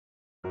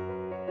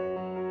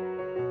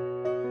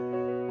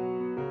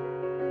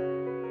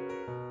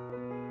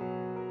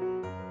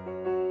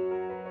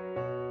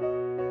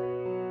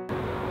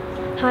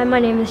Hi,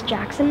 my name is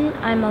Jackson.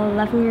 I'm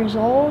 11 years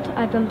old.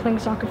 I've been playing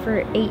soccer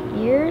for 8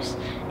 years,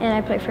 and I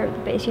play for the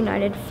Bayview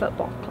United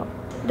Football Club.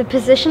 The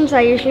positions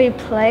I usually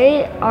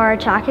play are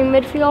attacking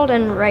midfield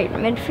and right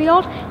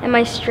midfield, and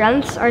my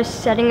strengths are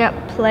setting up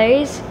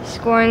plays,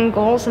 scoring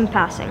goals, and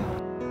passing.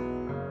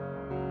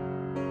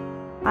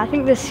 I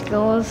think the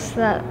skills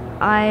that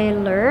I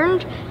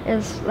learned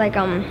is like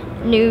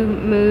new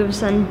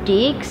moves and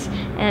dekes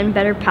and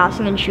better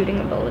passing and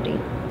shooting ability.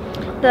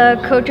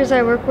 The coaches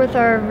I work with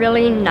are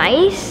really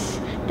nice.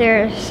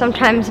 They're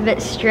sometimes a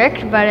bit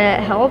strict, but it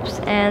helps,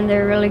 and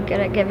they're really good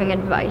at giving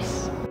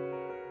advice.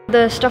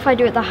 The stuff I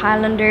do at the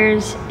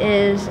Highlanders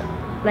is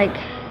like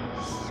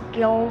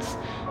skills,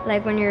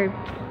 like when you're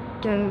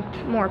doing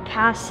more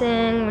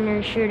passing, when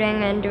you're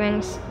shooting and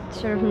doing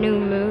sort of new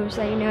moves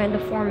that you know in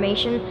the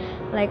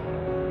formation, like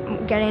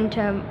getting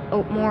to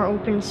more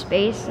open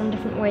space and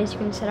different ways you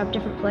can set up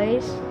different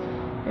plays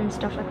and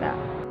stuff like that.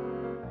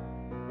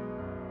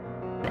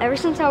 Ever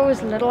since I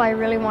was little, I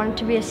really wanted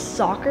to be a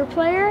soccer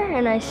player,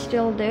 and I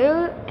still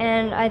do,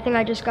 and I think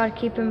I just got to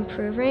keep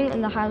improving,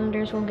 and the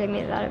Highlanders will give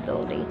me that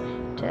ability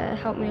to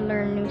help me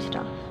learn new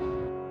stuff.